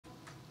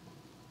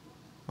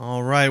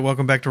Alright,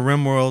 welcome back to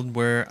RimWorld,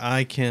 where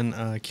I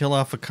can kill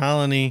off a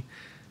colony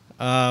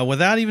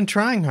without even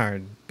trying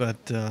hard.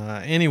 But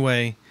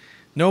anyway,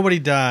 nobody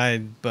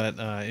died, but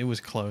it was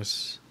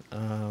close.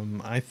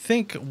 I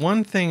think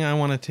one thing I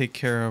want to take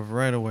care of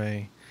right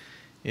away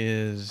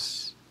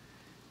is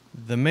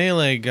the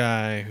melee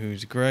guy,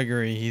 who's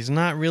Gregory. He's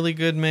not really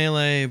good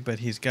melee, but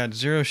he's got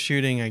 0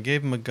 shooting. I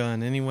gave him a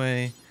gun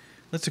anyway.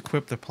 Let's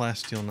equip the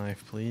plasteel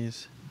knife,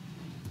 please.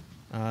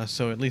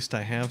 So at least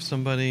I have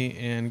somebody,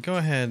 and go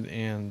ahead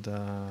and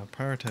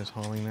prioritize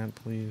hauling that,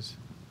 please.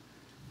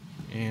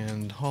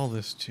 And haul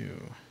this too.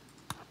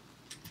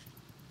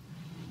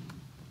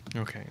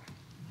 Okay.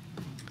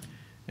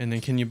 And then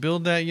can you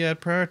build that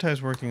yet?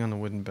 Prioritize working on the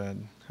wooden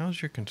bed.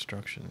 How's your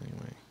construction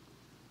anyway?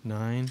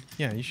 9?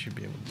 Yeah, you should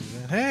be able to do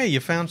that. Hey,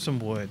 you found some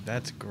wood.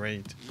 That's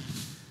great.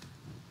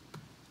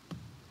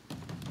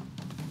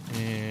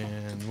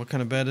 And what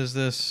kind of bed is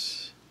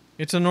this?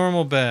 It's a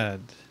normal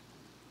bed.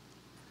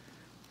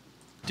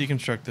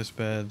 Deconstruct this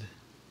bed.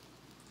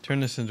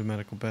 Turn this into a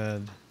medical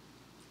bed.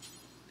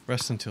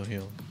 Rest until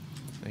healed.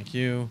 Thank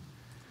you.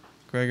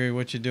 Gregory,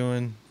 what you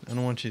doing? I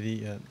don't want you to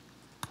eat yet.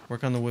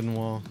 Work on the wooden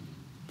wall.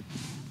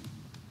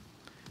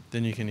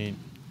 Then you can eat.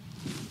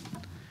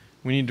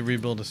 We need to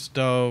rebuild a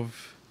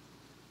stove.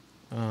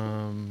 We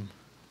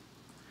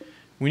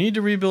need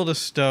to rebuild a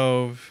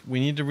stove. We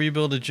need to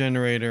rebuild a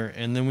generator.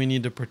 And then we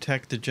need to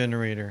protect the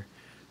generator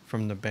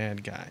from the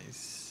bad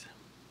guys.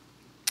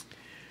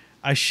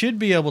 I should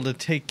be able to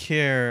take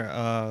care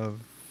of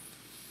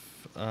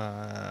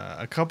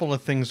a couple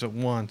of things at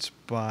once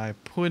by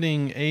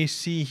putting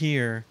AC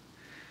here,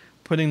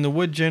 putting the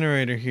wood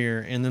generator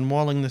here, and then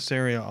walling this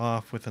area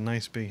off with a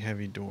nice big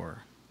heavy door.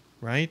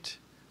 Right?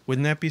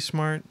 Wouldn't that be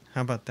smart?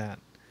 How about that?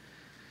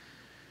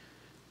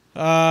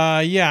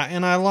 Yeah,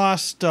 and I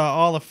lost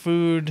all the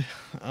food.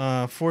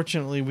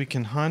 Fortunately, we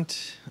can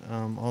hunt,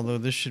 although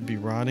this should be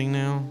rotting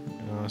now.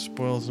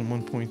 Spoils in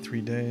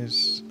 1.3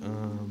 days.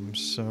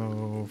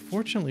 So,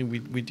 fortunately,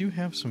 we do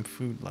have some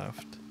food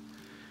left.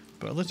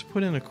 But let's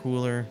put in a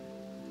cooler.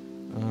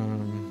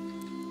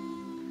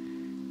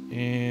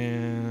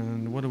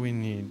 And what do we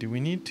need? Do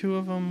we need 2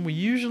 of them? We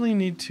usually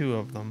need 2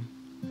 of them.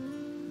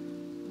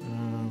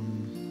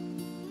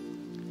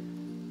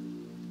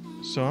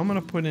 So I'm going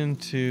to put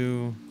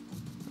into...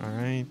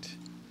 Alright,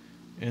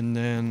 and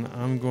then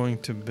I'm going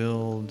to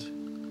build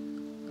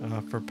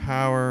for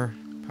power.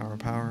 I'm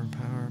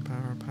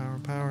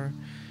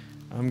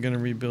going to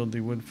rebuild the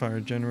wood fire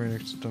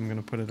generator, so I'm going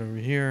to put it over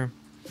here.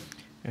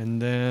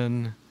 And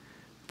then,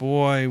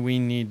 boy, we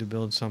need to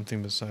build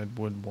something beside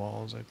wood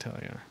walls, I tell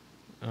you.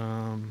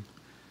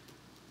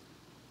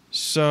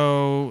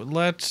 So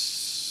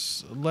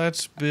let's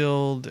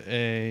build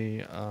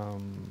a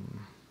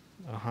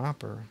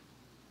hopper.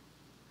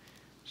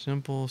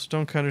 Simple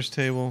stonecutter's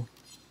table,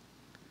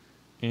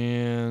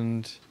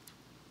 and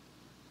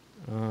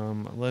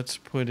let's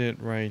put it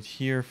right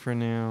here for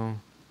now.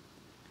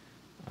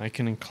 I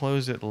can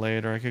enclose it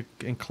later. I could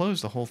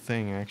enclose the whole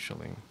thing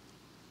actually,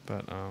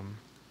 but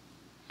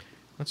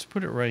let's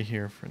put it right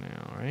here for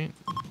now, right?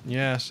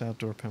 Yes,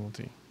 outdoor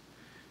penalty.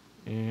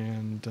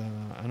 And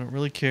I don't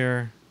really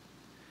care,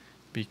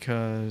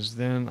 because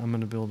then I'm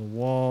going to build a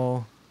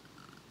wall.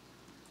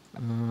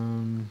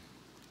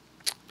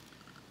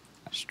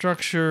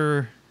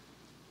 Structure,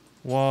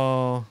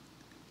 wall,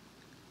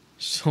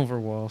 silver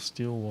wall,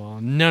 steel wall.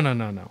 No.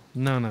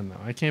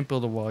 I can't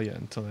build a wall yet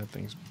until that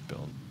thing's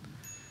built.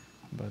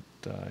 But,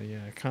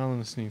 yeah,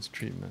 colonist needs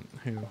treatment.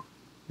 Who?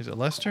 Is it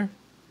Lester?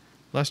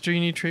 Lester, you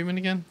need treatment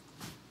again?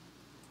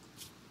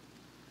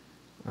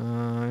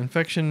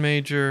 Infection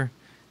major,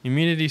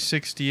 immunity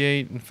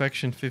 68,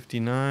 infection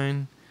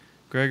 59.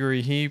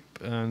 Gregory Heap,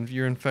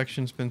 your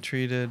infection's been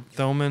treated.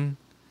 Thoman,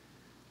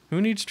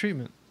 who needs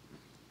treatment?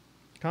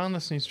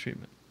 Colonist needs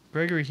treatment.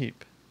 Gregory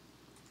Heap.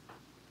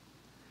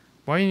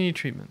 Why do you need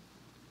treatment?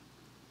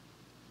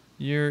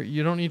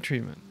 You don't need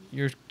treatment.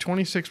 You're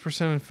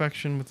 26%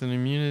 infection with an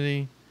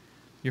immunity.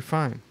 You're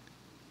fine.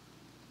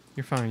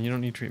 You're fine. You don't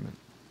need treatment.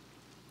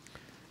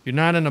 You're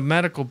not in a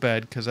medical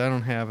bed, because I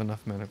don't have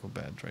enough medical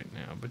beds right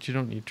now. But you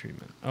don't need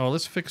treatment. Oh,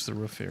 let's fix the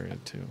roof area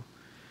too.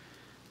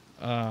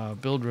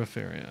 Build roof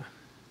area.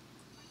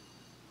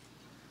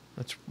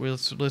 Let's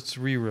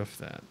re-roof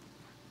that.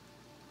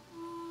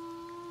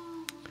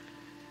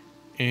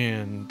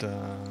 And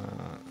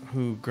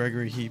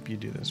Gregory Heap, you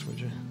do this, would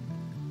you?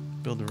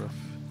 Build the roof.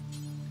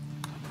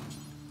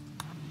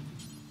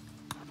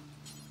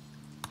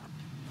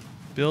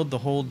 Build the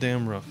whole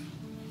damn roof.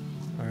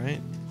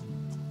 Alright?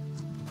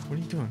 What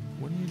are you doing?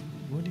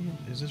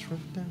 Is this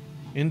roof down?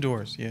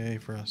 Indoors, yay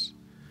for us.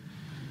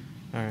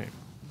 Alright.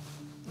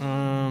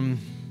 And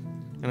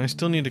I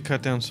still need to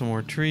cut down some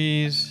more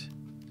trees.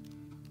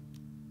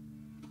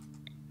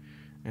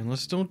 And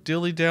let's don't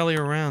dilly-dally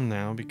around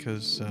now,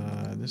 because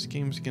this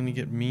game's going to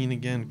get mean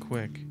again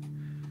quick.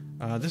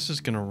 This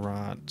is going to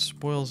rot.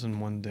 Spoils in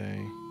 1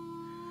 day.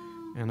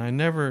 And I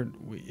never...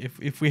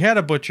 If we had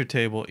a butcher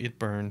table, it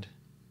burned.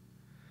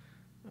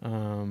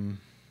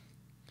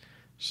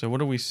 So what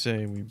do we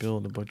say? We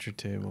build a butcher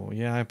table.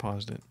 Yeah, I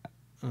paused it.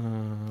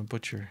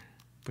 Butcher.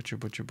 Butcher,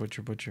 butcher,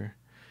 butcher, butcher.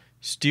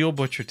 Steel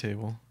butcher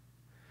table.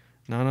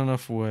 Not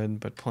enough wood,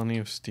 but plenty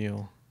of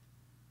steel.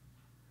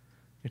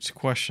 It's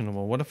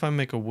questionable. What if I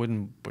make a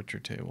wooden butcher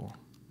table?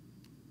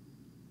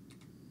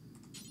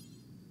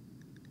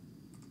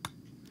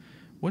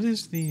 What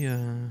is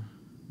the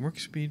work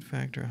speed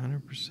factor?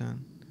 100%.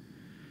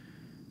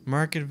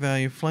 Market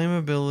value,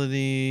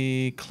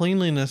 flammability,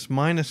 cleanliness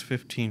minus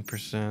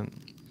 15%.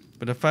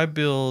 But if I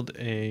build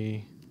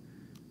a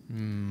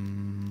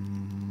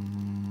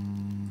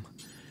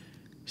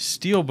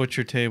steel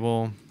butcher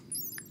table,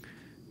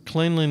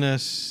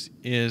 cleanliness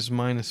is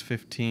minus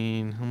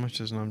 15. How much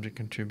does an object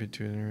contribute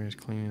to an area's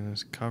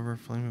cleanliness? Cover,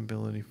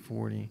 flammability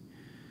 40.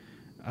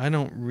 I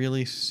don't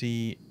really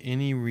see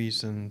any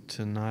reason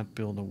to not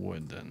build a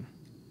wood then.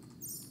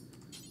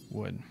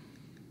 Wood.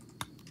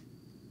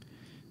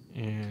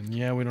 And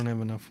yeah, we don't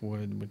have enough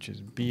wood, which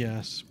is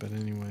BS, but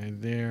anyway,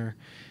 there.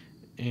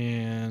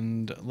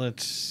 And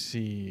let's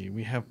see,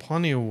 we have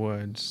plenty of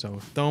wood, so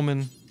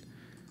Thoman,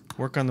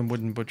 work on the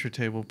wooden butcher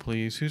table,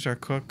 please. Who's our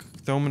cook?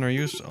 Thoman, are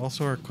you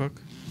also our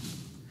cook?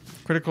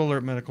 Critical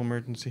alert, medical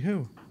emergency.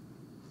 Who?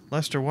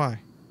 Lester, why?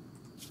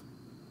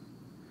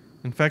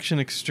 Infection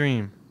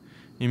extreme.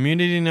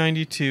 Immunity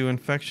 92,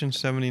 infection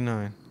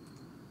 79.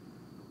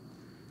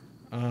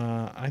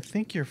 I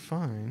think you're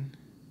fine.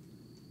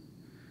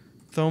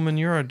 Thoman,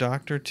 you're a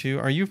doctor too.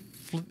 Are you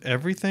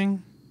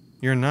everything?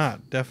 You're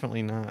not.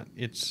 Definitely not.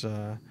 It's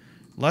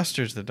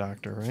Lester's the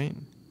doctor, right?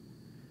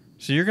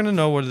 So you're gonna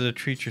know whether to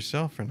treat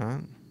yourself or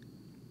not.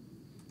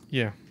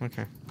 Yeah.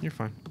 Okay. You're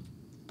fine.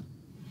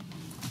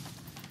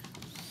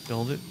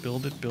 Build it.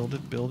 Build it. Build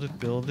it. Build it.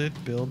 Build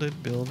it. Build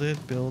it. Build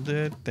it. Build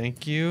it.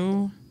 Thank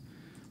you.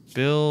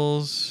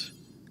 Bills.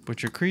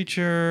 Butcher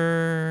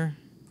creature.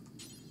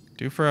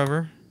 Do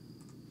forever.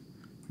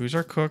 Who's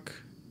our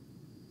cook?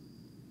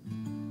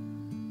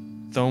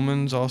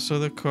 Thoman's also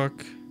the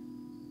cook.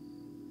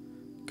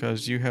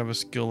 Because you have a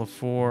skill of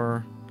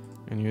 4.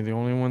 And you're the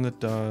only one that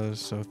does.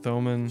 So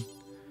Thoman.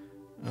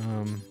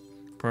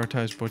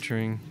 Prioritize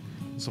butchering.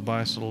 This will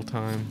buy us a little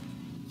time.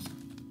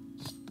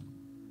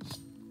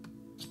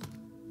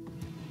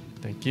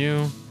 Thank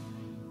you.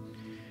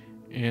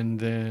 And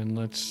then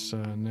let's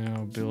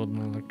now build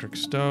an electric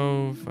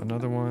stove.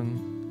 Another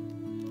one.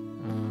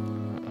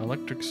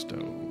 Electric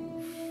stove.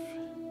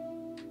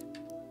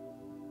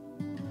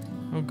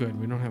 Oh good,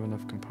 we don't have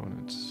enough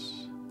components.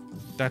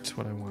 That's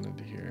what I wanted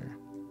to hear.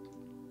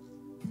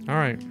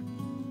 Alright.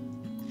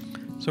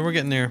 So we're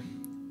getting there.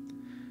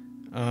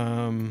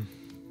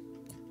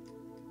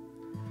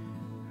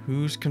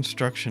 Who's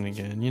construction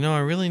again? You know, I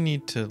really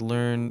need to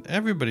learn.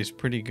 Everybody's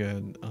pretty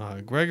good.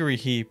 Gregory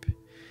Heap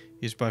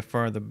is by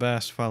far the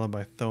best, followed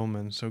by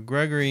Thoman. So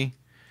Gregory,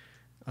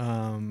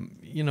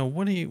 you know,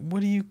 what are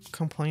you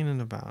complaining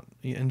about?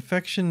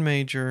 Infection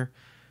major,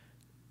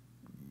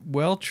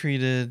 well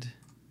treated.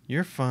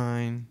 You're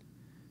fine.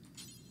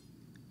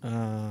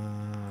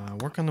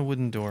 Work on the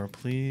wooden door,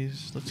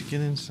 please. Let's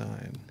get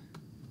inside.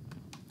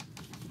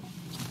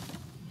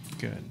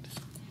 Good.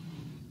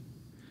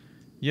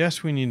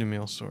 Yes, we need a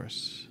meal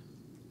source.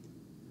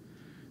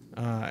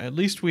 At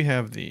least we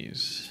have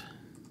these.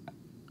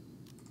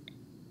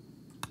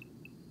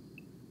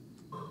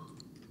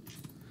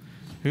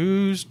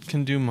 Who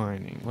can do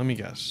mining? Let me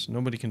guess.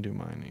 Nobody can do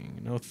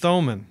mining. No,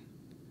 Thoman.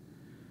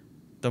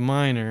 The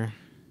miner.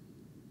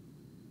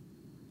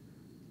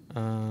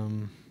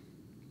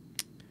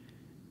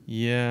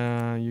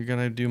 Yeah, you're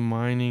gonna do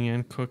mining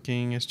and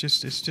cooking. It's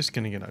just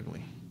gonna get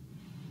ugly.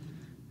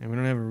 And we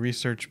don't have a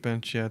research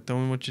bench yet.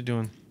 Thoman, what you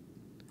doing?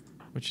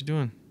 What you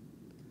doing?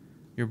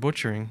 You're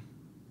butchering.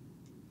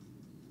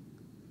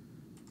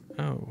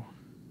 Oh.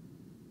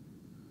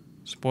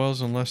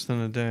 Spoils in less than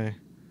a day.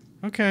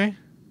 Okay.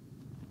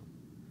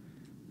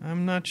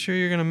 I'm not sure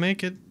you're gonna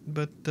make it,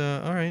 but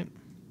alright.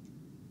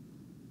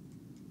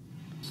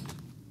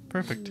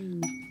 Perfect.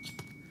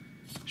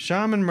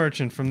 Shaman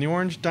merchant from the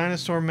orange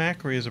dinosaur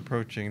Macri is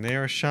approaching. They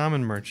are a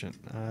shaman merchant.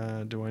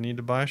 Do I need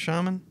to buy a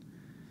shaman?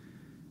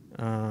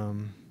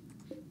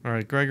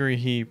 Alright, Gregory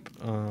Heap.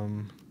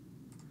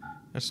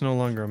 That's no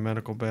longer a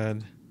medical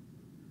bed.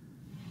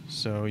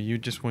 So you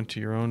just went to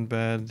your own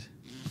bed.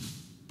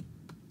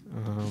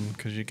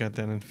 Because you got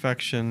that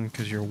infection.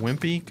 Because you're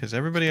wimpy. Because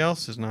everybody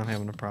else is not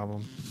having a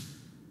problem.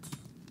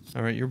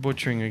 Alright, you're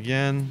butchering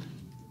again.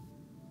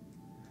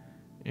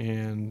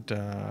 And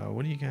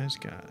what do you guys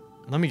got?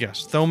 Let me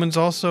guess. Thoman's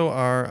also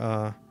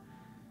our...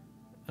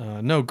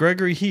 no,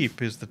 Gregory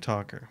Heap is the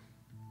talker.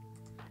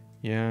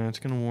 Yeah, it's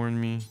going to warn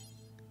me.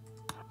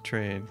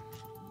 Trade.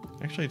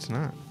 Actually, it's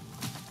not.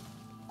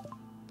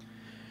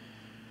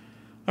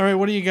 Alright,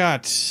 what do you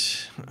got?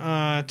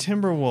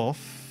 Timberwolf.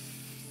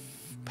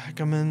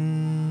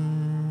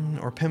 Peckaman,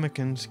 or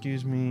Pemmican,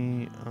 excuse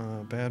me.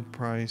 Bad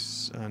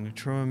price.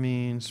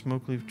 Neutroamine,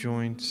 smokeleaf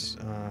joints.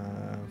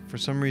 For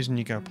some reason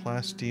you got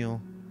plasteel,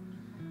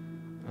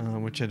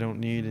 which I don't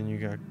need, and you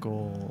got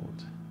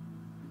gold.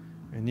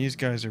 And these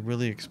guys are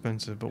really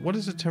expensive. But what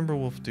does a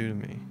Timberwolf do to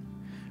me?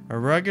 A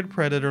rugged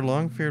predator,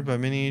 long feared by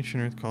many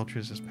ancient Earth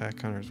cultures as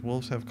pack hunters.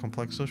 Wolves have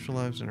complex social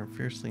lives and are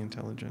fiercely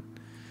intelligent.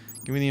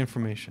 Give me the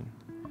information.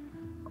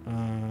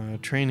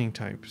 Training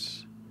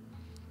types.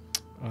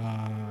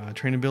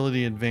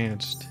 Trainability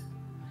advanced.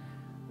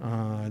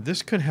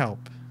 This could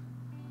help.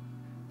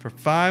 For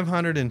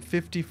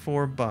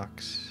 554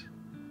 bucks.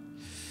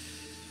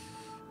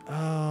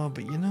 Oh,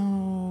 but you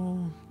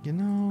know,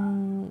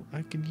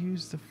 I could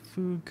use the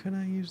food. Could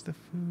I use the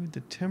food?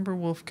 The timber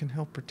wolf can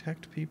help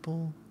protect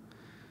people.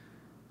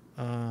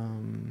 Why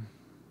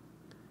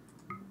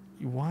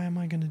am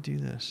I going to do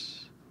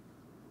this?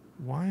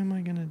 Why am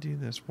I going to do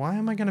this? Why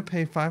am I going to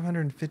pay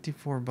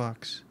 554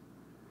 bucks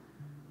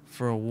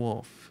for a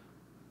wolf?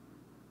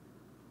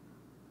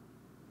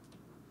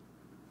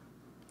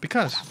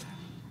 Because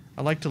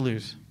I like to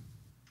lose.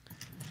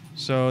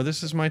 So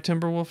this is my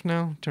timber wolf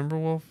now. Timber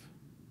wolf.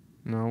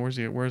 No, where's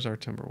he? Where's our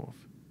timber wolf?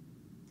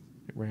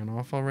 It ran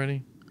off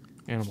already.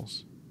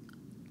 Animals.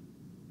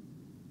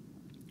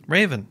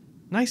 Raven.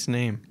 Nice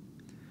name.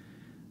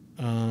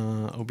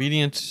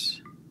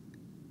 Obedience.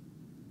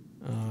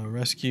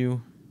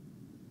 Rescue.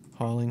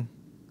 Hauling.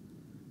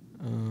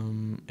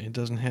 It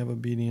doesn't have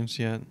obedience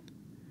yet.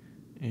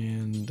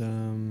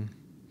 And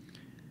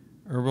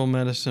herbal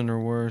medicine or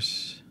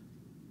worse.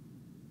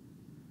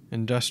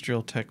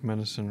 Industrial tech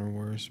medicine or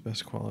worse.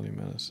 Best quality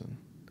medicine.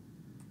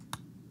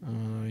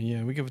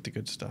 Yeah, we give it the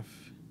good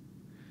stuff.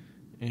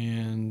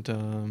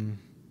 And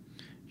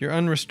you're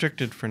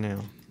unrestricted for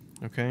now.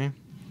 Okay?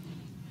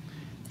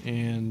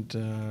 And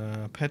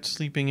pet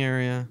sleeping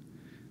area.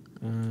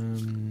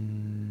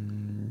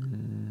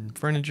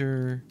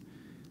 Furniture.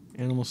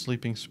 Animal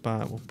sleeping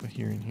spot. We'll put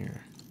here and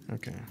here.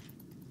 Okay.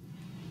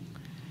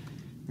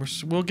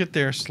 We'll get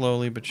there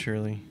slowly but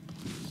surely.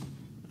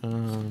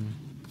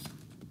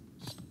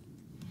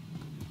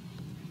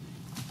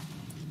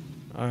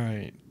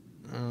 Alright.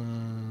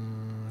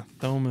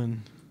 Thoman.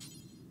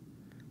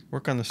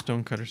 Work on the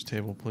stonecutter's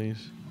table,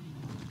 please.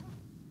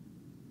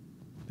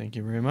 Thank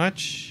you very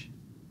much.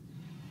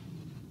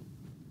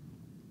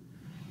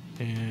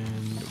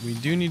 And we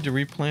do need to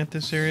replant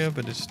this area,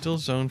 but it's still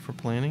zoned for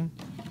planting.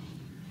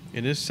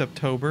 It is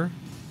September,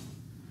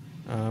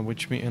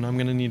 and I'm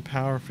going to need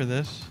power for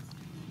this.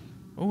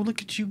 Oh,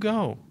 look at you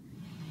go.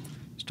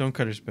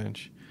 Stonecutter's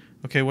bench.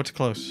 Okay, what's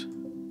close?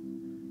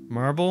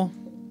 Marble,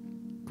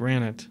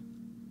 granite.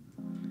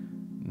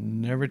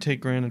 Never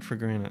take granite for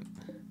granite.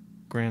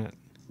 Granite.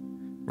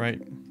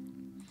 Right.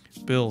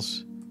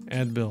 Bills.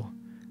 Add bill.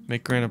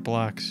 Make granite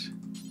blocks.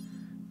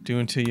 Do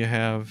until you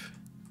have...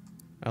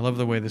 I love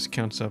the way this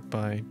counts up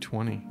by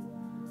 20.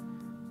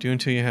 Do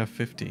until you have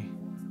 50.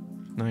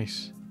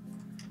 Nice.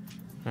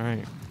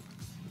 Alright.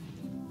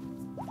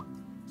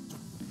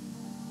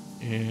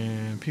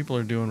 And people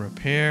are doing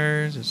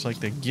repairs. It's like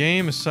the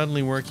game is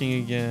suddenly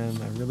working again.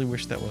 I really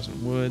wish that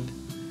wasn't wood.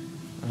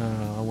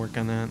 I'll work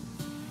on that.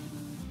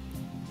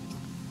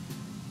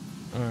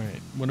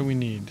 Alright, what do we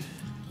need?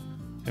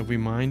 Have we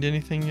mined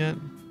anything yet?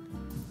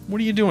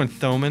 What are you doing,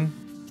 Thoman?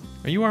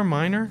 Are you our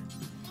miner?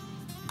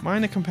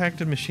 Mine the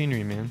compacted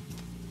machinery, man.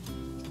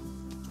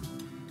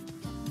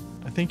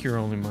 I think you're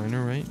only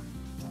miner, right?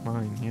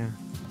 Mine, yeah.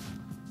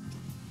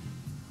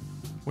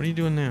 What are you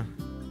doing now?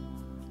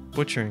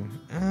 Butchering.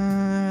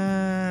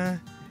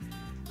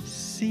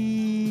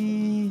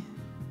 See...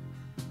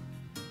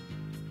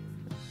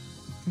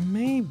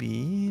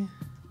 Maybe...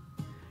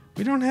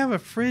 We don't have a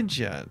fridge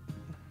yet.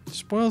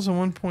 Spoils in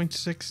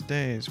 1.6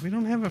 days. We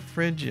don't have a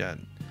fridge yet.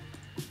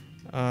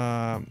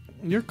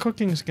 Your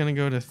cooking's gonna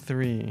go to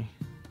 3.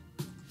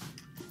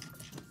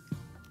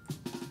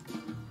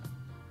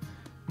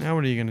 Now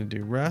what are you gonna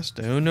do? Rest?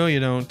 Oh no you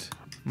don't.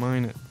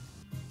 Mine it.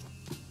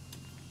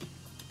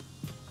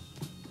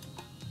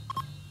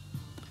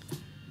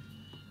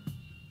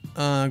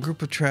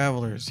 Group of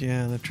travelers.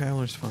 Yeah, the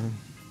traveler's fine.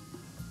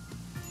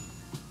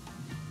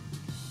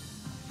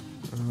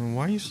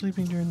 Why are you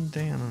sleeping during the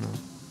day? I don't know.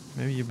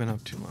 Maybe you've been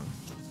up too long.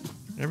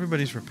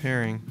 Everybody's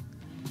repairing.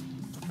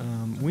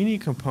 We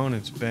need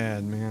components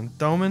bad, man.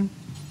 Thoman,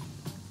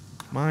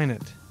 mine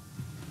it.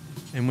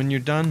 And when you're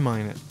done,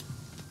 mine it.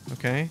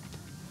 Okay?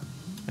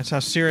 That's how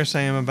serious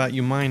I am about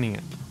you mining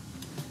it.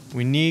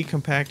 We need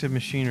compacted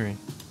machinery.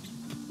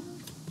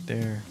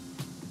 There.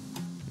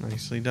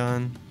 Nicely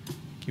done.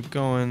 Keep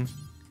going.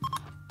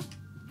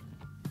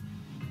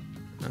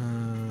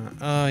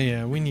 Oh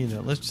yeah, we need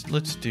it.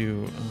 Let's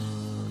do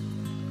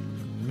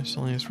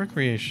miscellaneous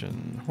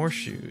recreation.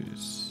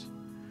 Horseshoes.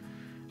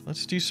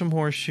 Let's do some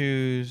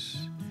horseshoes.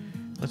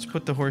 Let's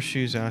put the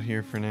horseshoes out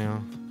here for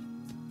now.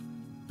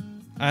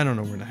 I don't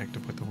know where the heck to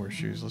put the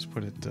horseshoes. Let's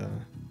put it,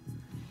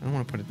 I don't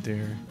want to put it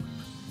there.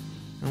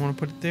 I don't want to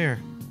put it there.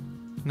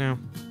 No.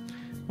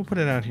 We'll put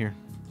it out here.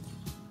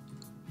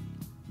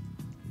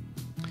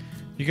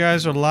 You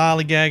guys are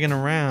lollygagging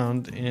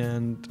around,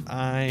 and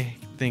I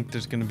think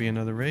there's going to be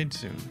another raid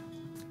soon.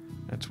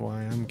 That's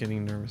why I'm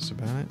getting nervous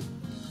about it.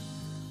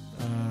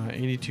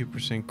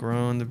 82%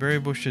 grown. The berry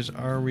bushes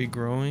are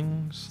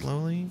regrowing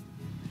slowly.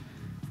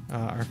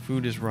 Our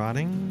food is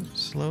rotting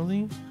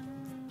slowly.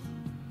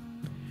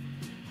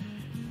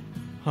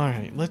 All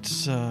right,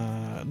 let's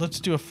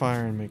do a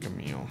fire and make a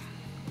meal.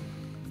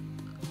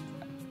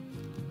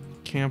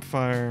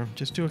 Campfire.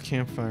 Just do a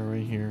campfire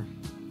right here.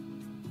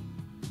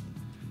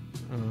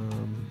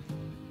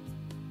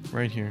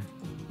 Right here.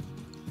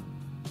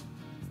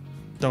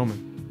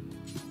 Doman.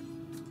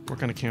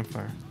 Work on a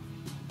campfire.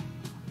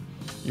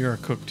 You're a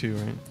cook too,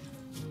 right?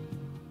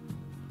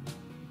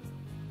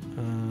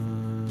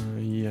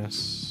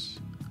 Yes.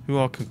 Who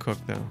all can cook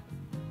though?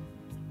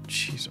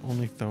 Jeez,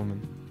 only Thoman.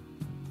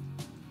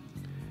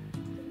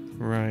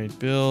 Right,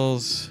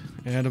 bills.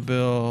 Add a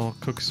bill.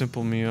 Cook a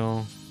simple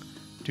meal.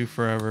 Do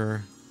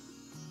forever.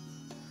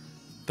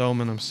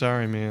 Thoman, I'm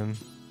sorry, man.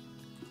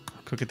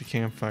 Cook at the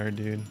campfire,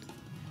 dude.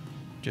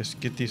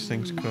 Just get these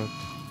things cooked.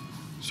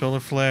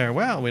 Solar flare.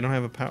 Well, we don't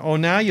have a power. Oh,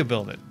 now you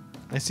build it.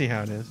 I see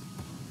how it is.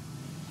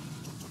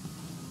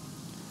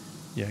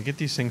 Yeah, get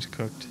these things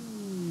cooked.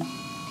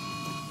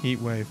 Heat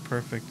wave,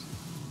 perfect.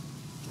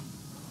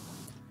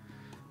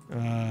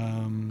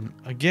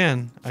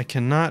 Again, I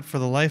cannot for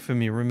the life of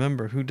me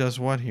remember who does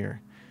what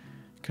here.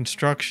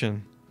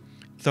 Construction.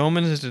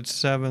 Thoman is at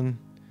 7.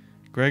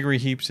 Gregory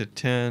Heap's at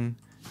 10.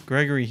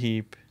 Gregory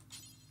Heap.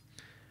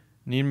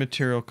 Need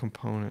material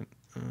component.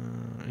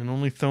 And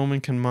only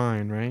Thoman can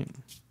mine, right?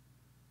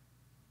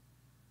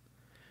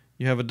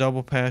 You have a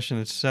double passion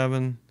at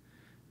 7.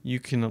 You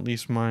can at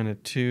least mine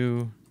at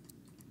 2.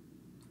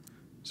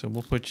 So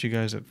we'll put you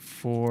guys at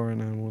 4,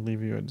 and then we'll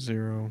leave you at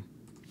 0.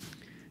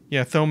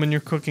 Yeah, Thoman,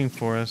 you're cooking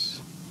for us.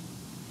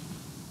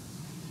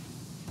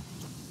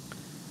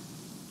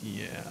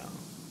 Yeah.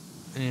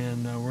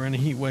 And we're in a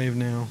heat wave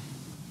now.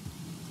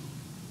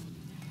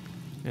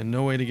 And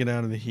no way to get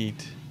out of the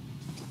heat.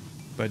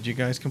 But you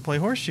guys can play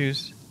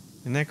horseshoes.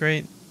 Isn't that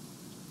great?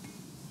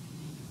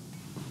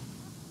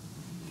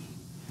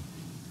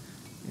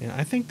 Yeah,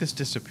 I think this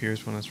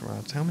disappears when it's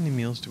rots. How many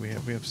meals do we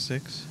have? We have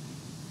 6.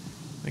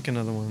 Make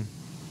another one.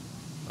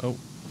 Oh,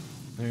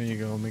 there you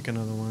go. Make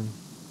another one.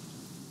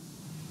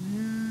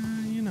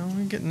 You know,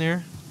 we're getting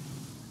there.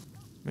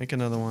 Make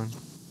another one.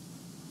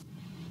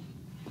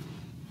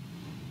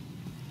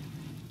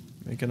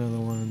 Make another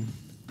one.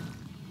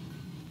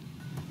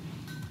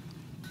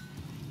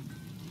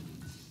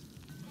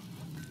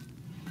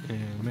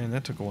 And man,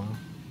 that took a while.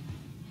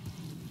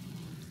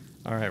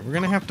 Alright, we're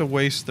gonna have to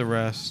waste the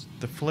rest.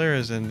 The flare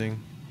is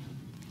ending.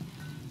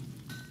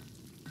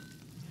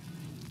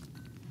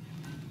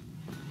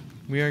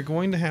 We are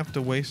going to have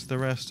to waste the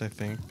rest, I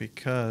think,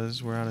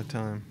 because we're out of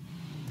time.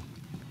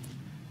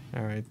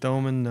 Alright,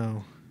 Thoman,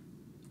 no.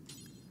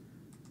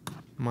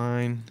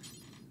 Mine.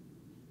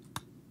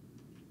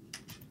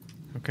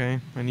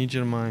 Okay, I need you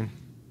to mine.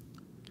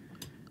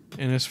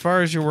 And as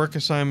far as your work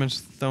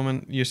assignments,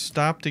 Thoman, you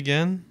stopped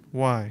again?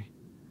 Why?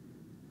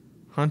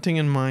 Hunting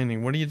and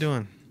mining. What are you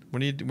doing?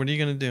 What are you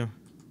gonna do?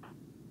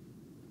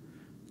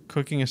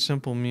 Cooking a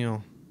simple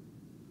meal.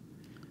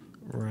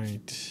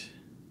 Right.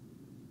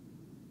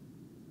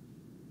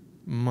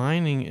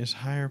 Mining is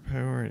higher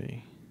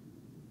priority.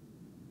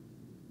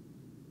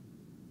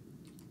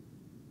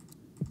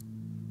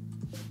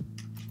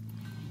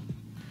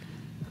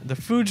 The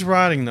food's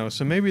rotting though,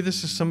 so maybe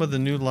this is some of the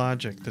new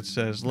logic that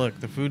says, look,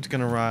 the food's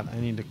gonna rot, I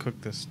need to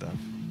cook this stuff.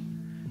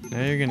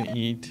 Now you're gonna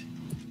eat.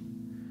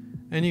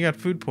 And you got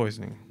food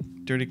poisoning.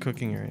 Dirty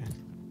cooking area.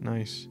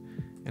 Nice.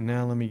 And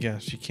now let me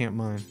guess, you can't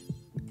mine.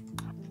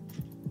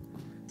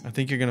 I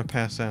think you're gonna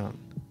pass out.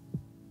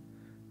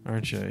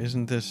 Aren't you?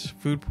 Isn't this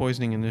food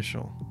poisoning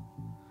initial?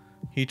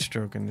 Heat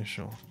stroke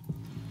initial.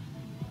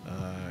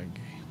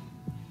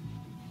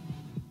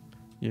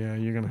 Yeah,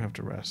 you're gonna have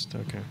to rest.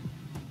 Okay.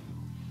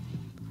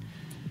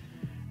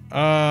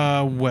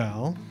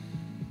 Well.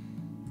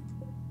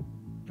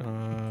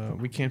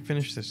 We can't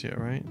finish this yet,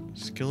 right?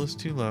 Skill is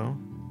too low.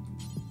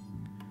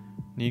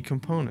 Need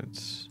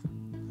components.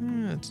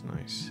 That's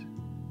nice.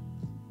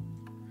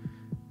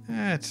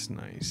 That's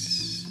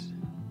nice.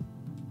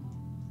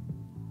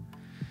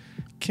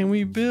 Can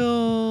we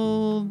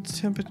build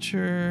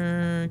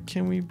temperature?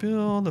 Can we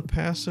build a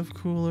passive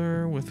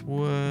cooler with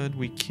wood?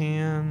 We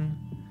can.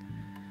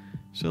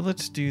 So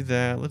let's do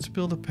that. Let's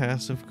build a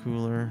passive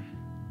cooler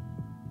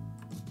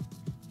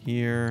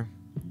here.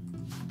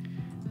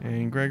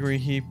 And Gregory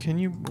Heap, can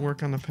you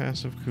work on the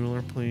passive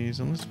cooler, please?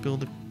 And let's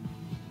build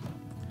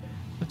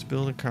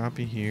a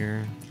copy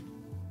here.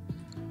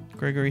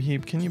 Gregory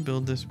Heap, can you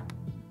build this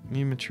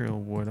new material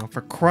wood? Oh,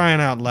 for crying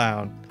out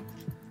loud.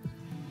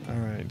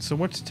 Alright, so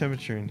what's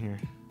temperature in here?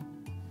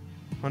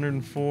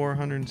 104,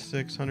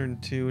 106,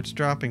 102. It's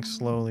dropping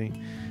slowly.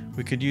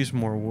 We could use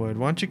more wood.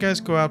 Why don't you guys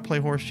go out, play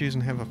horseshoes,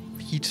 and have a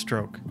heat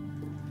stroke?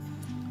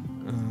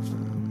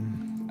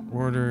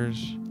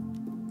 Orders.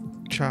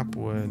 Chop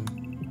wood.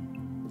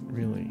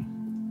 Really.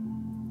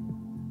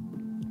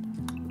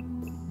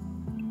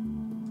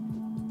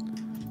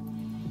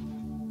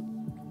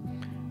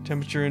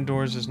 Temperature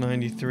indoors is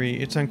 93.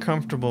 It's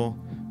uncomfortable,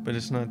 but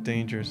it's not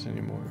dangerous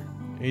anymore.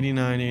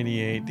 89,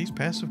 88. These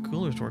passive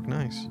coolers work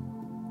nice.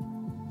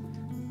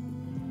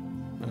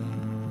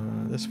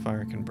 This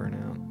fire can burn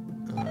out.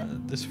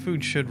 This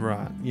food should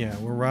rot. Yeah,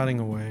 we're rotting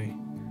away.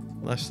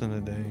 Less than a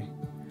day.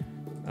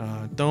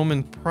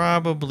 Doman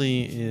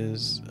probably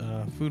is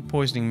food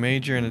poisoning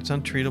major, and it's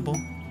untreatable.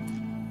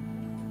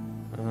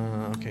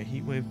 Okay,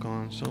 heat wave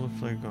gone, solar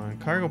flare gone,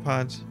 cargo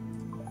pods.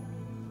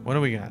 What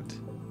do we got?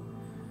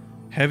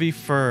 Heavy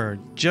fur,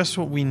 just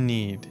what we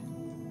need.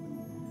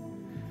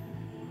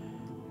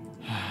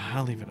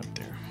 I'll leave it up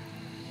there.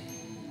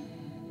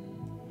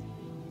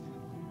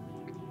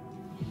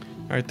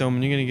 All right,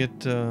 Doman, you gonna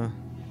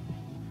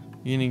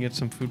get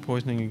some food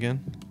poisoning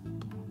again?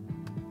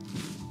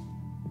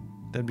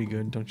 That'd be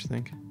good, don't you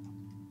think?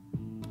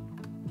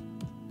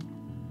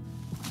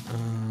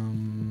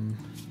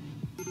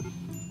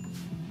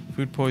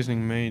 Food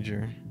poisoning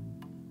major.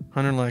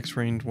 Hunter lacks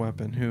ranged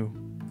weapon. Who?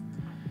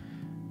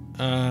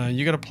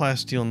 You got a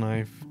plasteel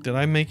knife. Did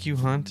I make you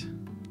hunt,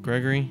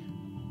 Gregory?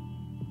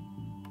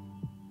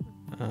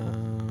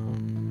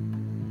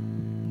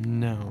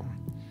 No.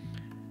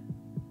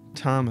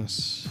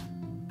 Thomas.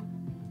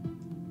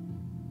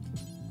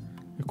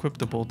 Equip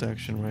the bolt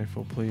action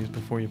rifle, please,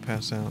 before you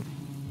pass out.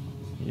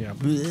 Yeah.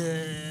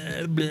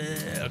 Bleh,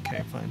 bleh.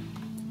 Okay, fine.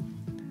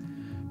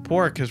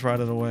 Pork has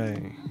rotted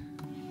away.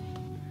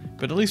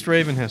 But at least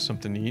Raven has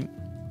something to eat.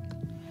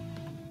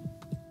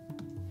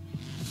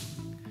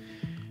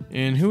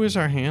 And who is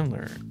our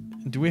handler?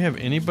 Do we have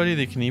anybody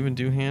that can even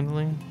do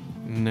handling?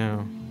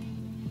 No.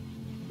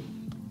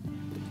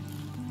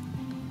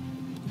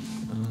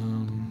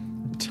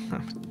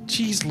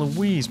 Jeez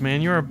Louise,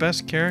 man, you're our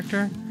best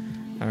character?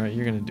 Alright,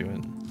 you're gonna do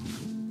it.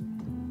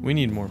 We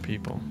need more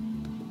people.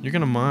 You're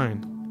gonna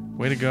mine.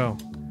 Way to go.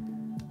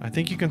 I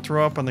think you can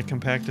throw up on the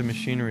compacted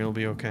machinery, it'll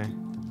be okay.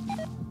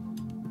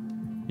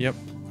 Yep.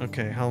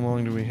 Okay, how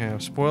long do we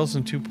have? Spoils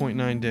in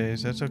 2.9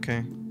 days, that's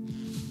okay.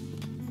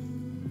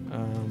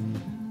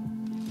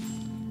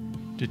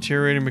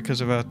 Deteriorating because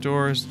of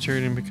outdoors,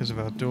 deteriorating because of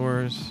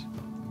outdoors.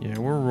 Yeah,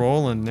 we're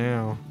rolling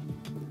now.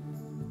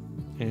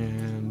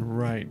 And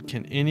right,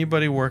 can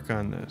anybody work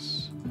on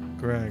this?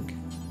 Greg.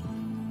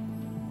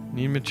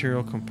 Need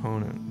material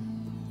component.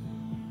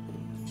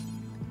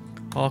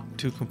 All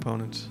 2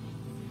 components.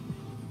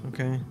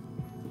 Okay.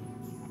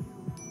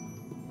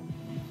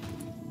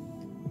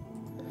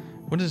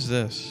 What is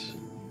this?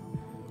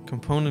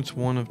 Components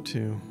 1 of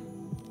 2.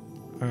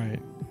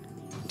 Alright.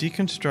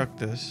 Deconstruct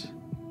this.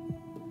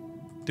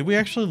 Did we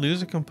actually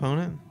lose a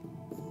component?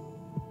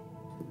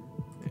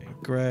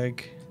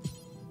 Greg.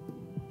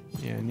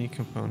 Yeah, I need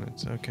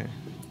components. Okay.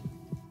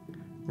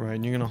 Right,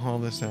 and you're gonna haul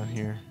this out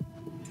here.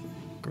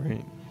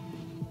 Great.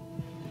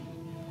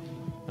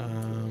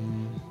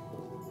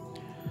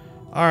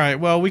 Alright,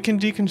 well, we can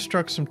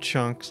deconstruct some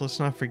chunks. Let's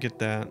not forget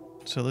that.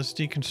 So let's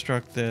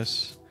deconstruct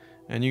this.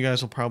 And you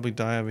guys will probably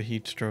die of a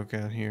heat stroke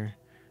out here.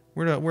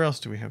 Where else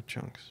do we have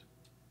chunks?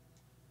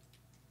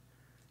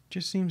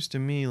 Just seems to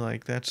me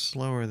like that's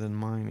slower than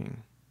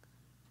mining.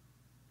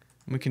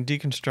 We can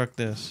deconstruct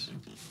this.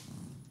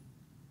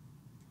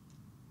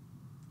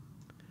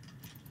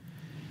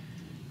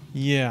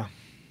 Yeah.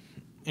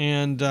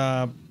 And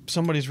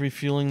somebody's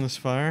refueling this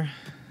fire.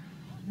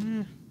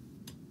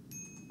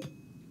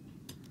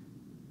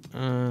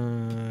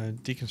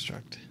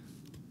 Deconstruct.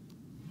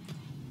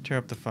 Tear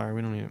up the fire.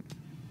 We don't need it.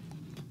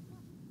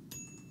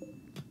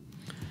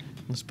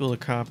 Let's build a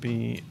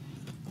copy.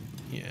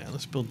 Yeah,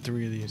 let's build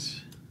 3 of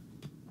these.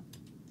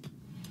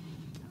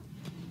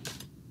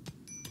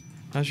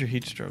 How's your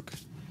heat stroke?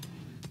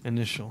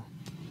 Initial.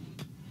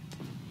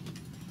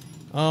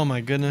 Oh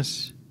my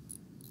goodness.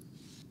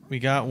 We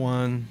got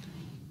one.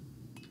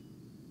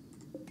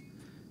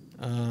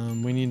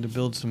 We need to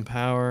build some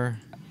power.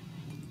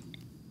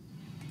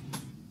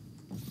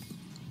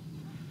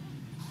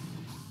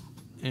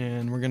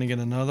 And we're gonna get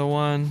another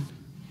one.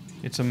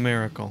 It's a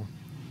miracle.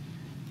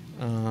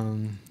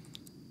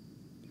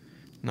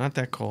 Not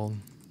that cold.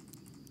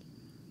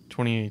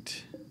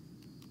 28.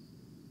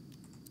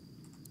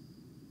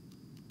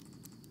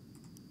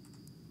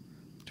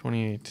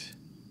 28.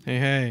 Hey,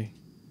 hey.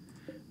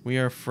 We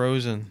are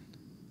frozen.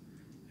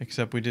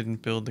 Except we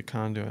didn't build the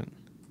conduit.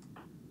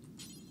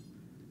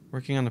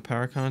 Working on the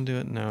power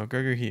conduit? No.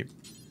 Gregor Heap.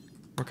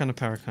 Work on the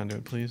power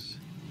conduit, please.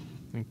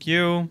 Thank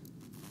you.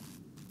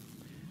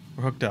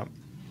 We're hooked up.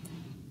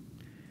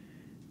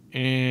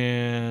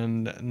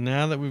 And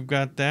now that we've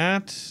got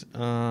that,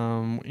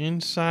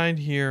 inside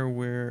here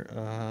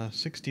we're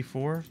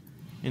 64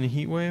 in a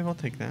heat wave. I'll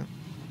take that.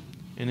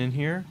 And in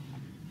here,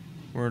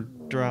 we're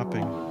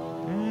dropping.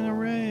 And a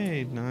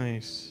raid.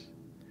 Nice.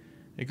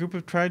 A group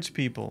of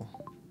tradespeople.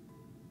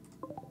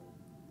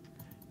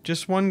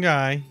 Just one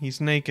guy.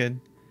 He's naked.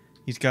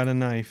 He's got a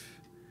knife.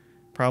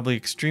 Probably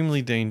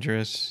extremely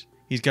dangerous.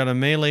 He's got a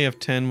melee of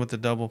 10 with a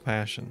double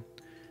passion.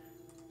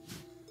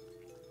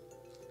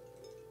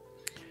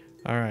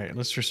 Alright,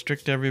 let's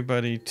restrict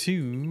everybody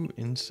to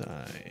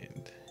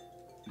inside.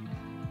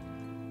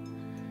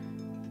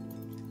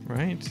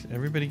 Right?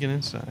 Everybody get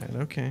inside.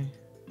 Okay.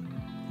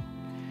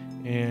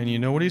 And you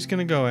know what he's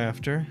going to go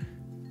after.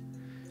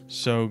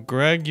 So,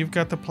 Greg, you've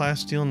got the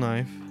plasteel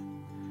knife.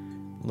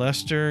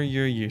 Lester,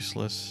 you're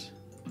useless.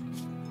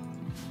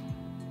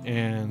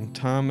 And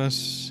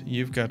Thomas,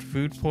 you've got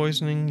food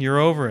poisoning. You're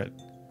over it.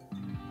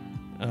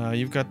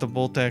 You've got the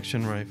bolt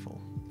action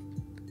rifle.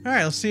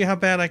 Alright, let's see how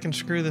bad I can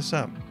screw this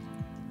up.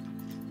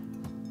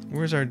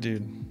 Where's our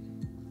dude?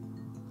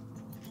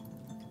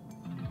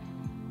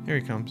 Here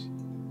he comes.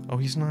 Oh,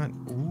 he's not.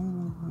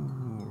 Ooh,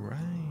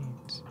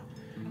 right.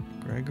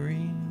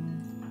 Gregory.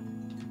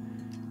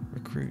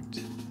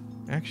 Recruit.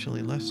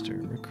 Actually, Lester.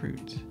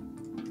 Recruit.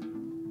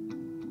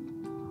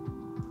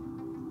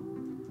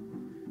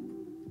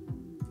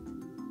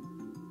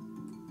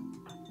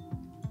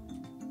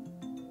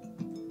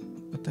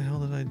 What the hell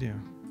did I do?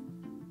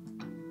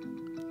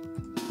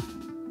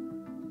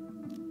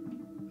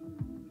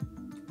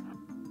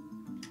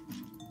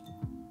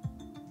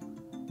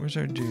 Where's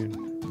our dude?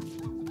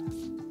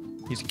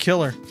 He's a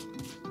killer.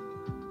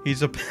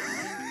 He's a...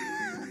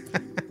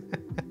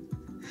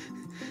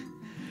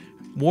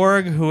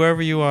 Warg,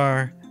 whoever you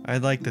are,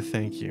 I'd like to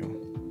thank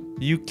you.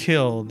 You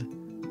killed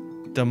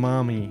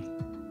Damami.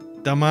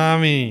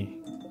 Damami!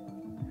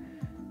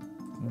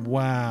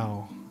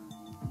 Wow.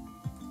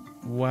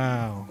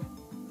 Wow.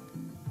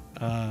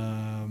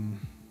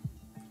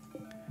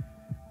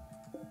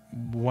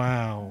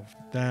 Wow.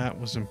 That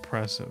was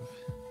impressive.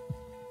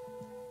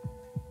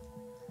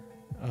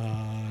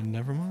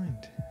 Never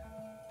mind.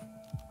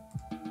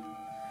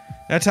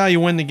 That's how you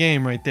win the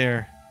game right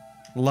there.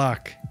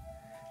 Luck.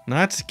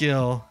 Not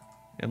skill.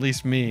 At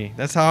least me.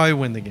 That's how I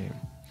win the game.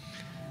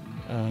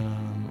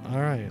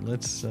 Alright,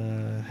 let's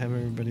have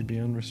everybody be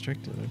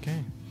unrestricted.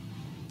 Okay.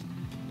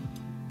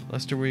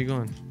 Lester, where are you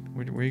going?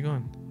 Where are you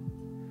going?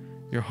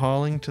 You're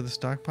hauling to the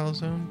stockpile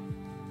zone?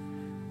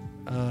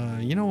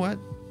 You know what?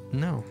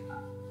 No.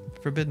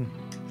 Forbidden.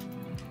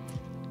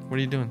 What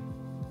are you doing?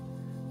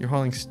 You're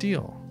hauling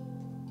steel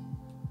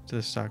to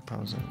the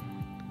stockpile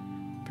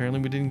zone. Apparently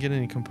we didn't get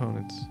any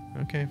components.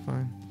 Okay,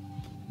 fine.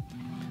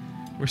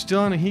 We're still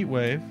on a heat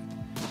wave.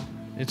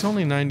 It's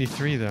only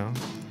 93 though.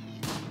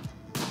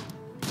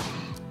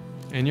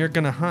 And you're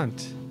gonna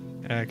hunt.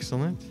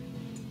 Excellent.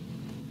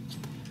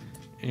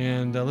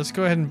 And let's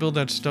go ahead and build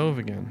that stove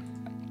again.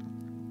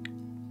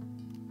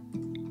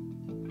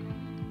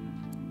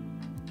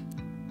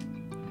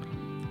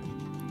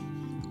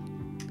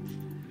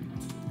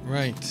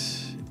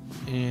 Right.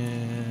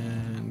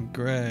 And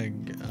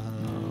Greg,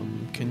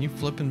 can you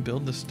flip and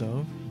build the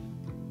stove?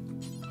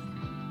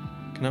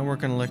 Cannot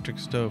work on electric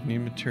stove. Need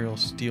material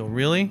steel.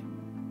 Really?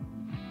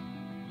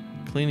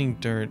 Cleaning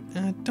dirt.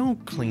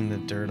 Don't clean the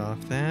dirt off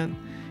that.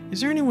 Is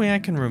there any way I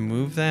can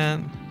remove that?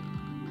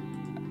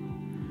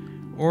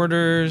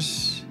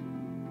 Orders.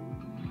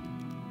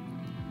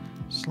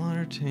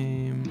 Slaughter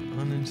tame.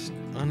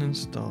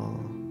 Uninstall.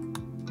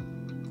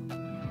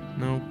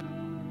 Nope.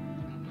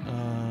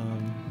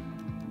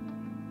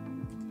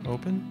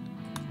 Open?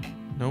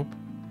 Nope.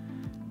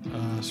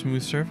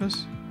 Smooth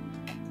surface?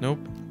 Nope.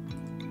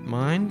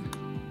 Mine?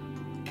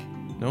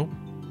 Nope.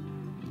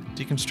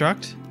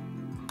 Deconstruct?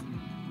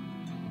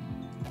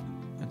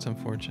 That's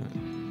unfortunate.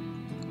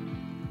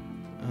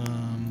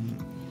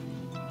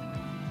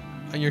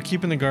 You're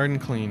keeping the garden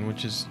clean,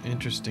 which is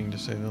interesting to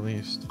say the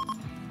least.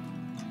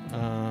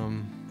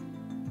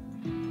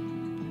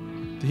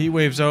 The heat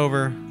wave's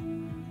over.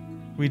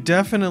 We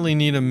definitely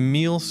need a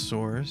meal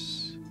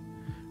source.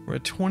 We're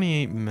at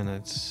 28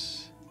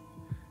 minutes.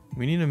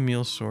 We need a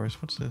meal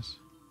source. What's this?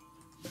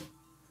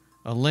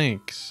 A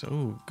lynx.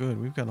 Oh,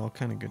 good. We've got all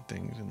kind of good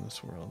things in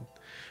this world.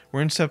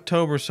 We're in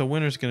September, so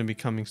winter's going to be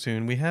coming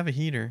soon. We have a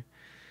heater.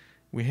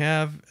 We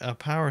have a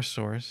power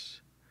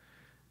source.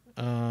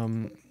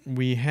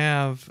 We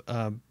have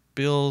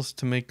bills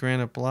to make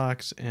granite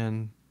blocks.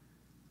 And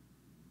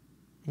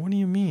what do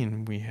you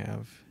mean we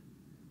have?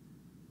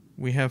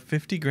 We have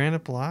 50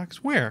 granite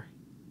blocks? Where?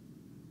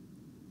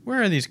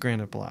 Where are these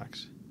granite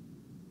blocks?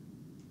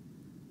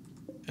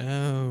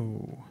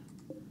 Oh.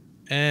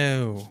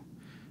 Oh.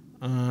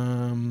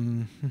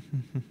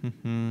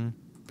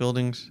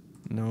 Buildings?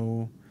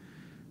 No.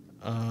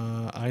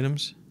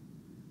 Items?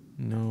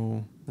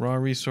 No. Raw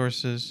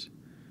resources?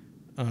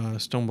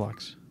 Stone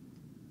blocks.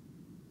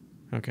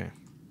 Okay.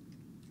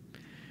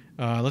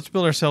 Let's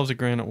build ourselves a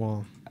granite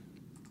wall.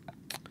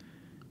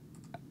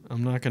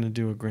 I'm not going to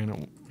do a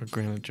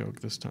granite joke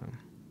this time.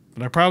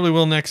 But I probably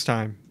will next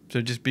time.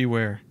 So just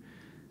beware.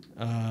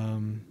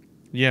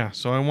 Yeah,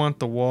 so I want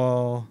the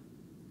wall.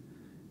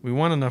 We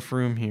want enough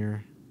room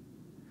here.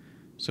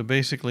 So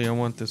basically I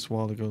want this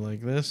wall to go like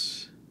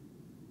this.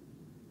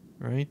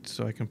 Right?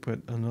 So I can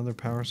put another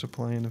power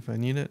supply in if I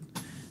need it.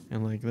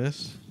 And like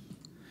this.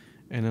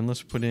 And then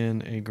let's put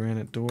in a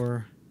granite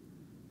door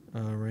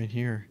right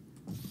here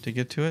to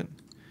get to it.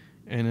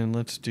 And then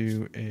let's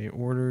do a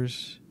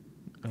orders.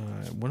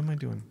 What am I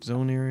doing?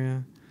 Zone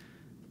area.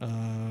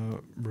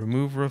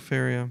 Remove roof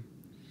area.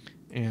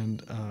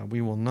 And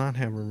we will not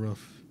have a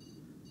roof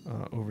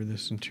over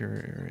this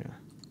interior area.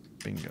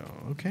 Bingo.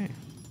 Okay.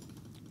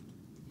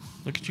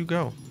 Look at you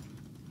go.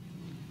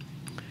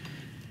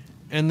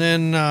 And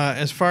then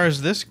as far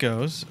as this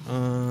goes,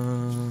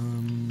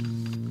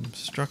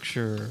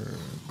 structure,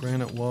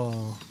 granite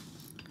wall.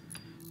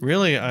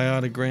 Really, I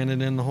ought to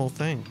granite in the whole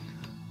thing.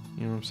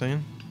 You know what I'm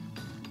saying?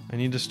 I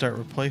need to start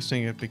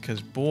replacing it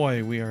because,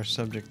 boy, we are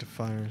subject to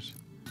fires.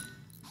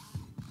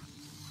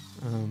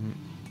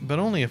 But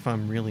only if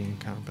I'm really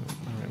incompetent.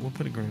 Alright, we'll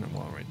put a granite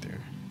wall right there.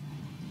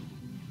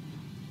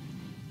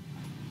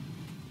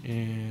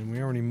 And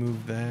we already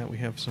moved that. We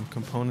have some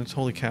components.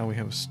 Holy cow, we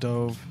have a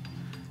stove.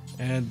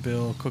 Add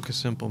bill, cook a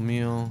simple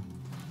meal.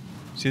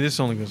 See, this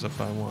only goes up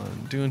by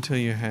 1. Do until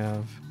you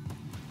have...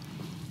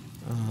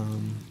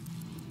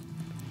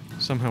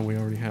 somehow we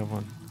already have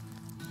one.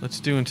 Let's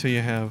do until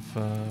you have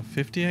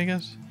 50, I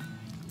guess?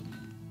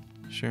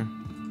 Sure.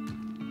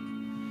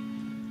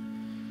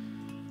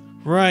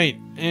 Right,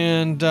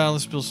 and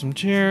let's build some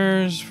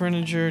chairs,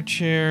 furniture,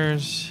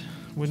 chairs,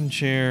 wooden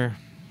chair.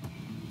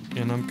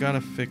 And I've got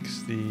to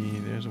fix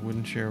there's a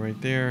wooden chair right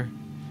there.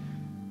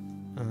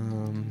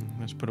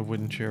 Let's put a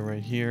wooden chair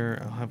right here.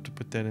 I'll have to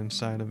put that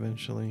inside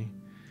eventually.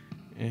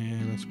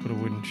 And let's put a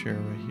wooden chair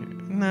right here.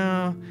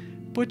 No,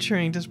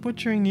 butchering, does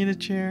butchering need a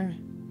chair?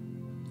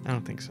 I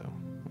don't think so.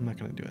 I'm not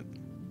going to do it.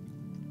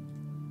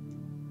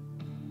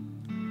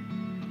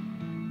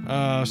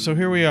 So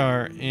here we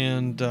are,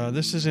 and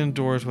this is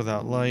indoors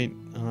without light,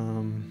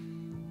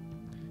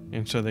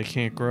 and so they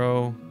can't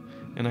grow.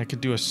 And I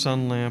could do a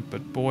sun lamp,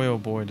 but boy oh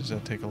boy does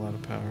that take a lot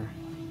of power.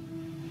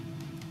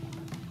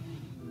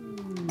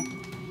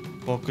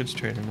 Bulk goods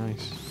trader,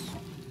 nice.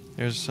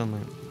 There's a sun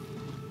lamp.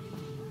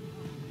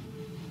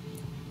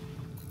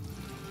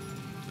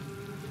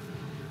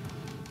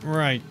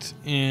 Right,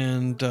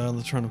 and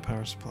let's run a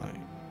power supply.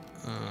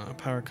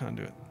 Power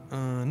conduit.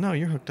 No,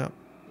 you're hooked up.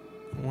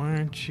 Why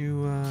aren't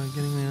you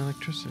getting the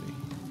electricity?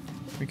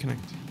 Reconnect.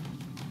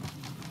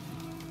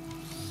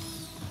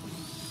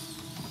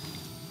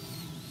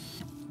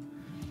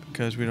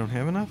 Because we don't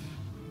have enough?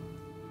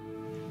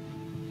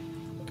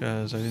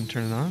 Because I didn't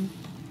turn it on?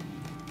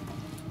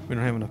 We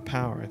don't have enough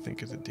power, I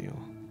think, is the deal.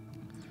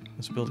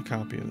 Let's build a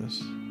copy of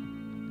this.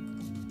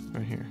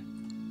 Right here.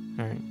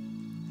 Alright.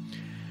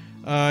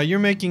 You're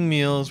making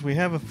meals. We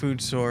have a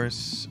food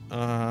source.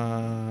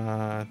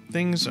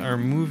 Things are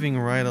moving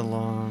right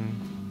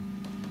along.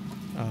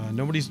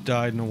 Nobody's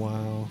died in a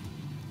while.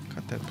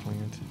 Cut that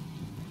plant.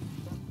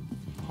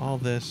 Haul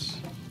this.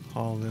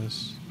 Haul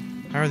this.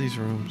 How are these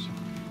rooms?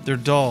 They're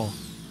dull,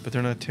 but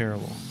they're not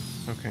terrible.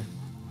 Okay.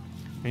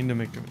 I need to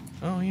make a...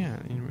 Oh, yeah.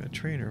 A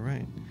trader,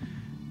 right.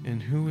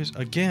 And who is...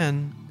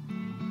 Again...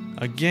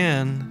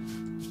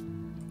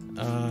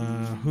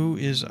 who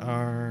is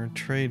our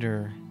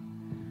trader?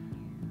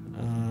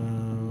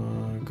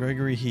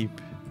 Gregory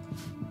Heap.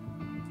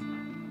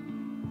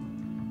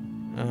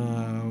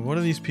 What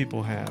do these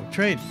people have?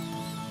 Trade.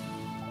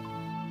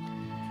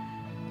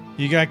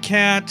 You got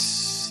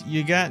cats.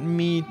 You got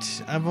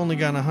meat. I've only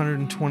got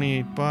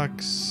 128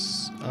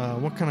 bucks.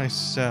 What can I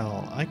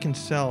sell? I can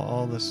sell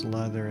all this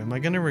leather. Am I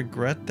going to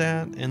regret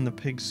that? And the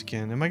pig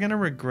skin. Am I going to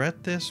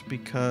regret this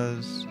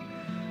because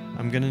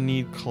I'm going to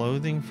need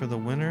clothing for the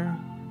winter?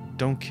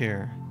 Don't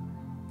care.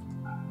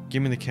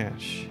 Give me the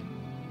cash.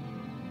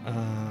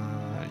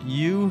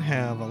 You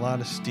have a lot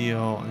of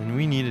steel, and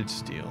we needed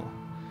steel.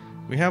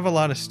 We have a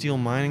lot of steel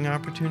mining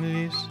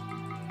opportunities,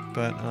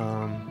 but,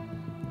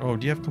 oh,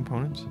 do you have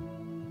components?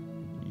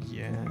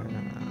 Yeah,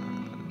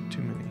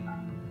 too many.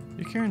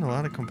 You're carrying a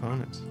lot of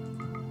components.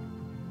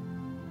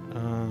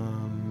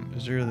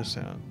 Zero this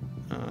out.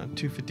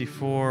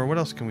 254. What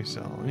else can we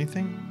sell?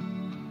 Anything?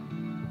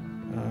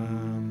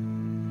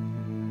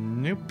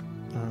 Nope.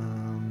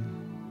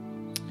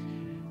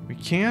 We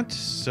can't,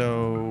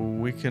 so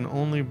we can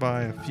only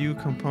buy a few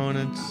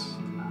components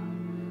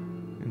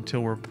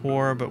until we're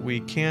poor, but we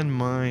can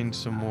mine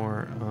some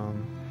more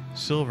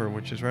silver,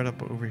 which is right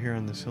up over here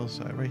on this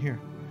hillside, right here.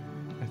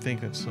 I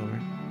think that's silver.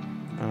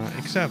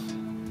 Except,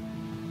 and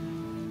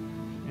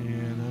I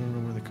don't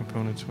know where the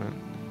components went.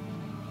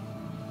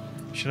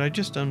 Should I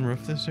just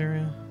unroof this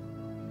area?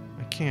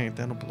 I can't,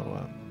 that'll blow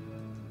up.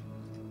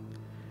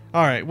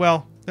 Alright,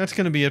 well, that's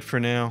going to be it for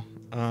now.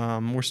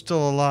 We're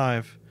still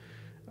alive.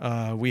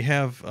 We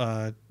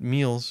have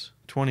meals,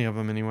 20 of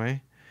them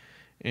anyway,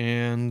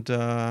 and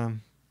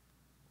I'm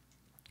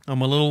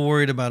a little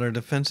worried about our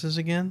defenses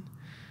again.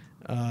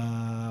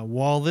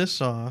 Wall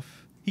this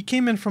off. He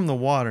came in from the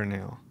water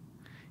now.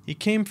 He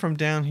came from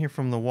down here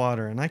from the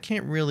water, and I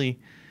can't really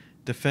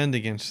defend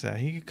against that.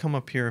 He could come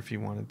up here if he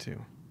wanted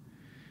to.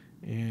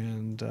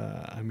 And,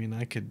 I mean,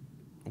 I could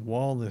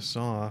wall this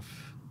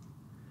off.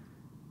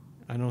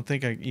 I don't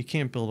think you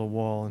can't build a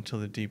wall until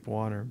the deep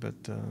water, but,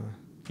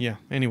 yeah,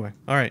 anyway.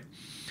 All right.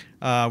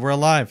 We're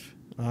alive.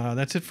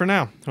 That's it for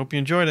now. Hope you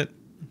enjoyed it.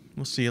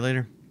 We'll see you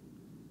later.